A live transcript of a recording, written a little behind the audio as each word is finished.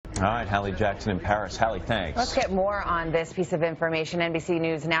All right, Hallie Jackson in Paris. Hallie, thanks. Let's get more on this piece of information. NBC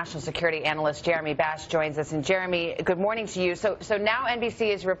News national security analyst Jeremy Bash joins us. And Jeremy, good morning to you. So now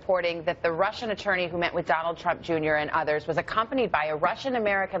NBC is reporting that the Russian attorney who met with Donald Trump Jr. and others was accompanied by a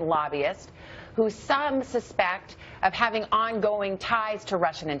Russian-American lobbyist who some suspect of having ongoing ties to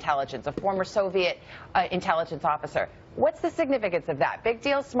Russian intelligence, a former Soviet intelligence officer. What's the significance of that? Big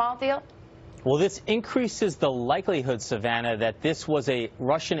deal, small deal? Well, this increases the likelihood, Savannah, that this was a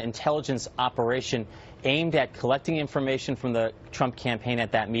Russian intelligence operation aimed at collecting information from the Trump campaign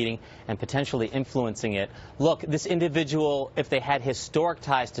at that meeting and potentially influencing it. Look, this individual, if they had historic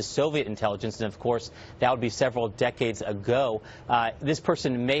ties to Soviet intelligence, and of course that would be several decades ago, this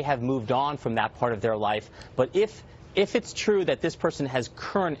person may have moved on from that part of their life. But if it's true that this person has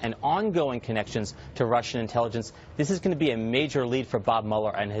current and ongoing connections to Russian intelligence, this is going to be a major lead for Bob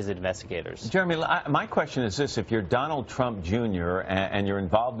Mueller and his investigators. Jeremy, my question is this. If you're Donald Trump Jr. and you're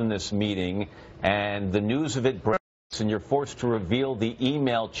involved in this meeting and the news of it breaks and you're forced to reveal the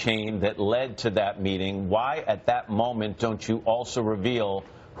email chain that led to that meeting, why at that moment don't you also reveal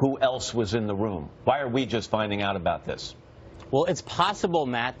who else was in the room? Why are we just finding out about this? Well, it's possible,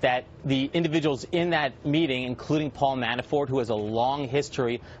 Matt, that the individuals in that meeting, including Paul Manafort, who has a long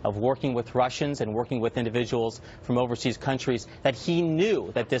history of working with Russians and working with individuals from overseas countries, that he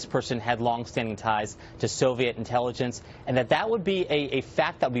knew that this person had long-standing ties to Soviet intelligence, and that would be a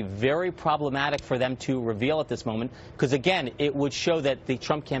fact that would be very problematic for them to reveal at this moment, because, again, it would show that the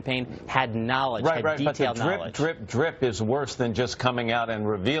Trump campaign had knowledge, had detailed knowledge. But the drip is worse than just coming out and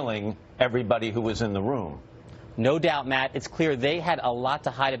revealing everybody who was in the room. No doubt, Matt. It's clear they had a lot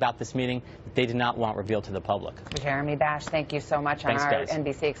to hide about this meeting that they did not want revealed to the public. Jeremy Bash, thank you so much on our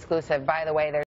NBC exclusive. By the way, there's